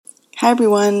Hi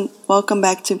everyone, welcome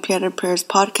back to Pieta Prayers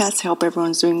podcast. I hope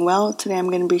everyone's doing well. Today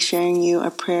I'm going to be sharing you a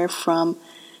prayer from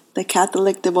the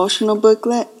Catholic devotional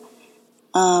booklet,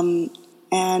 and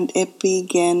it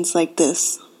begins like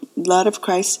this. Blood of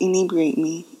Christ, inebriate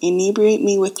me. Inebriate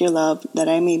me with your love, that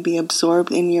I may be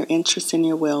absorbed in your interest and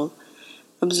your will.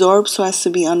 Absorbed so as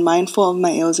to be unmindful of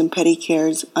my ills and petty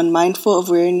cares, unmindful of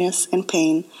weariness and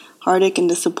pain, heartache and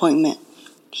disappointment,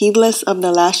 heedless of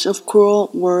the lash of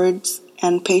cruel words,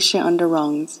 and patient under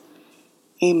wrongs.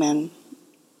 Amen.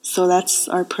 So that's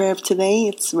our prayer of today.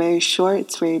 It's very short,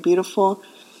 it's very beautiful.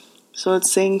 So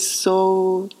it's saying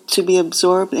to be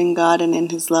absorbed in God and in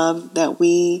His love, that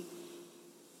we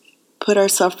put our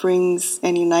sufferings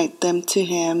and unite them to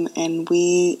Him, and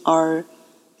we are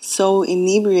so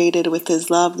inebriated with His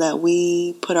love that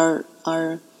we put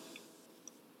our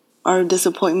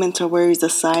disappointments or worries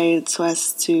aside so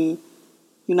as to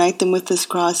unite them with His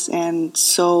cross, and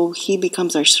so He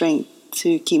becomes our strength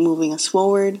to keep moving us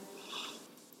forward.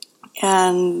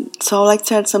 And so I'd like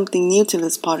to add something new to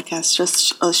this podcast,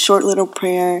 just a short little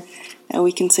prayer that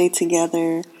we can say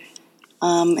together,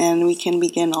 and we can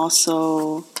begin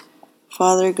also.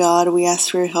 Father God, we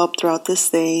ask for your help throughout this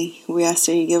day. We ask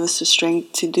that you give us the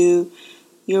strength to do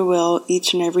your will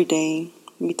each and every day.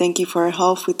 We thank you for our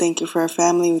health. We thank you for our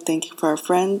family. We thank you for our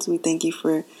friends. We thank you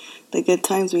for the good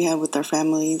times we have with our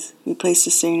families. We place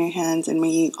this day in your hands, and may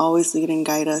you always lead and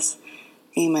guide us.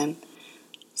 Amen.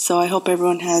 So I hope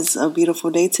everyone has a beautiful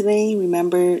day today.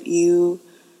 Remember, you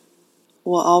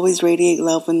will always radiate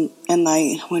love and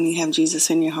light when you have Jesus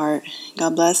in your heart.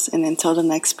 God bless, and until the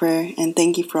next prayer, and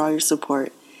thank you for all your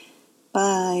support.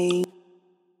 Bye.